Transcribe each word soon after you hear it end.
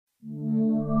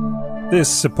This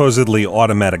supposedly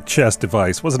automatic chess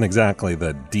device wasn't exactly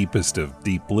the deepest of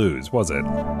deep blues, was it?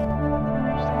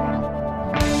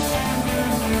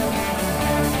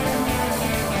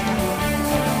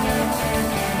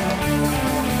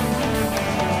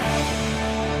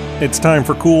 It's time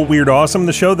for Cool, Weird, Awesome,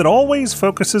 the show that always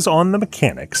focuses on the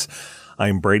mechanics.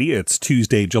 I'm Brady. It's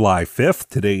Tuesday, July 5th.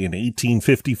 Today in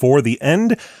 1854, the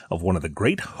end of one of the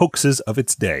great hoaxes of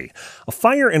its day. A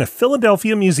fire in a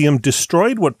Philadelphia museum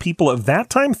destroyed what people of that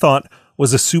time thought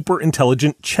was a super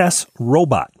intelligent chess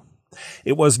robot.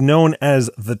 It was known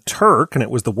as the Turk, and it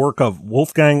was the work of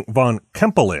Wolfgang von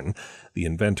Kempelen. The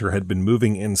inventor had been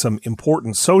moving in some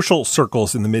important social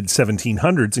circles in the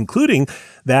mid-1700s, including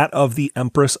that of the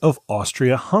Empress of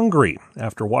Austria-Hungary.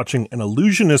 After watching an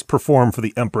illusionist perform for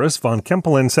the Empress, von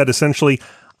Kempelen said essentially,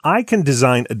 "I can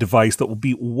design a device that will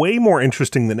be way more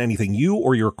interesting than anything you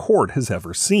or your court has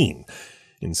ever seen."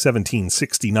 In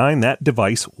 1769, that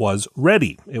device was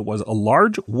ready. It was a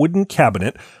large wooden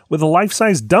cabinet with a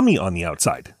life-size dummy on the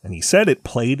outside, and he said it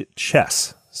played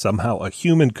chess. Somehow a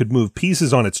human could move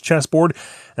pieces on its chessboard,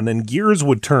 and then gears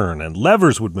would turn and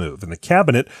levers would move, and the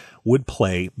cabinet would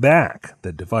play back.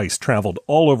 The device traveled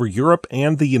all over Europe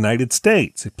and the United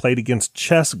States. It played against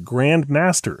chess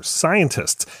grandmasters,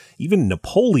 scientists, even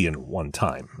Napoleon one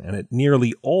time, and it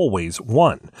nearly always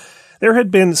won. There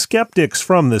had been skeptics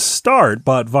from the start,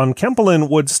 but von Kempelen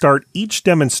would start each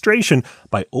demonstration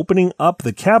by opening up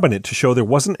the cabinet to show there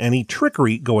wasn't any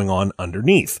trickery going on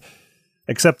underneath.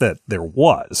 Except that there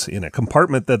was. In a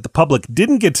compartment that the public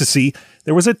didn't get to see,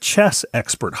 there was a chess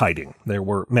expert hiding. There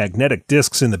were magnetic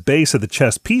discs in the base of the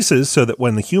chess pieces so that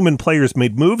when the human players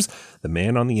made moves, the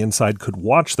man on the inside could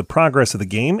watch the progress of the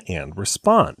game and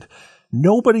respond.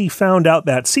 Nobody found out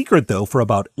that secret, though, for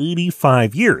about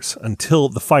 85 years, until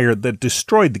the fire that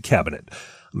destroyed the cabinet.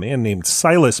 A man named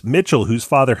Silas Mitchell, whose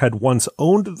father had once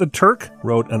owned the Turk,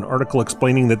 wrote an article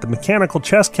explaining that the mechanical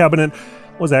chess cabinet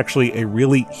was actually a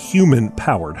really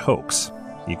human-powered hoax.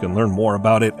 You can learn more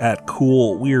about it at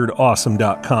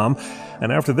coolweirdawesome.com.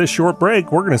 And after this short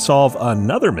break, we're going to solve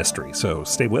another mystery, so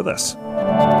stay with us.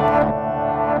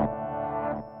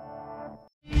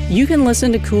 You can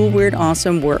listen to Cool, Weird,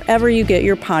 Awesome wherever you get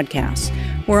your podcasts.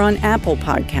 We're on Apple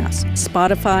Podcasts,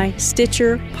 Spotify,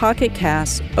 Stitcher, Pocket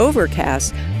Casts,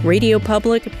 Overcast, Radio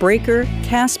Public, Breaker,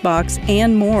 CastBox,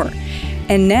 and more.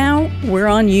 And now we're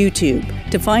on YouTube.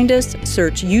 To find us,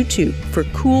 search YouTube for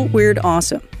Cool, Weird,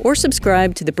 Awesome, or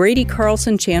subscribe to the Brady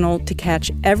Carlson channel to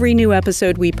catch every new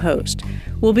episode we post.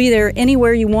 We'll be there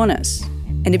anywhere you want us.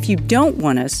 And if you don't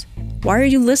want us, why are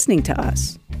you listening to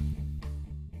us?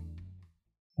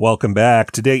 Welcome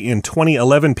back. Today in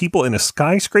 2011, people in a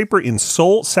skyscraper in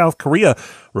Seoul, South Korea,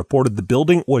 reported the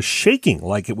building was shaking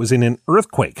like it was in an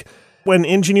earthquake. When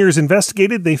engineers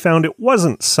investigated, they found it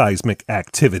wasn't seismic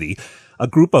activity. A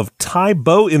group of Thai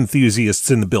bow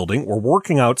enthusiasts in the building were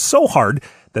working out so hard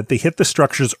that they hit the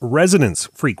structure's resonance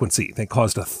frequency. They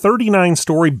caused a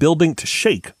 39-story building to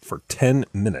shake for 10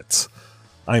 minutes.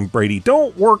 I'm Brady.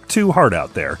 Don't work too hard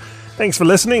out there. Thanks for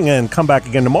listening, and come back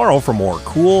again tomorrow for more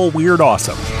Cool, Weird,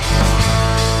 Awesome.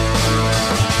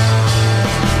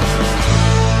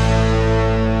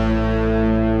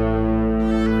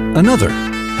 Another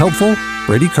helpful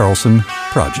Brady Carlson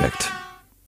project.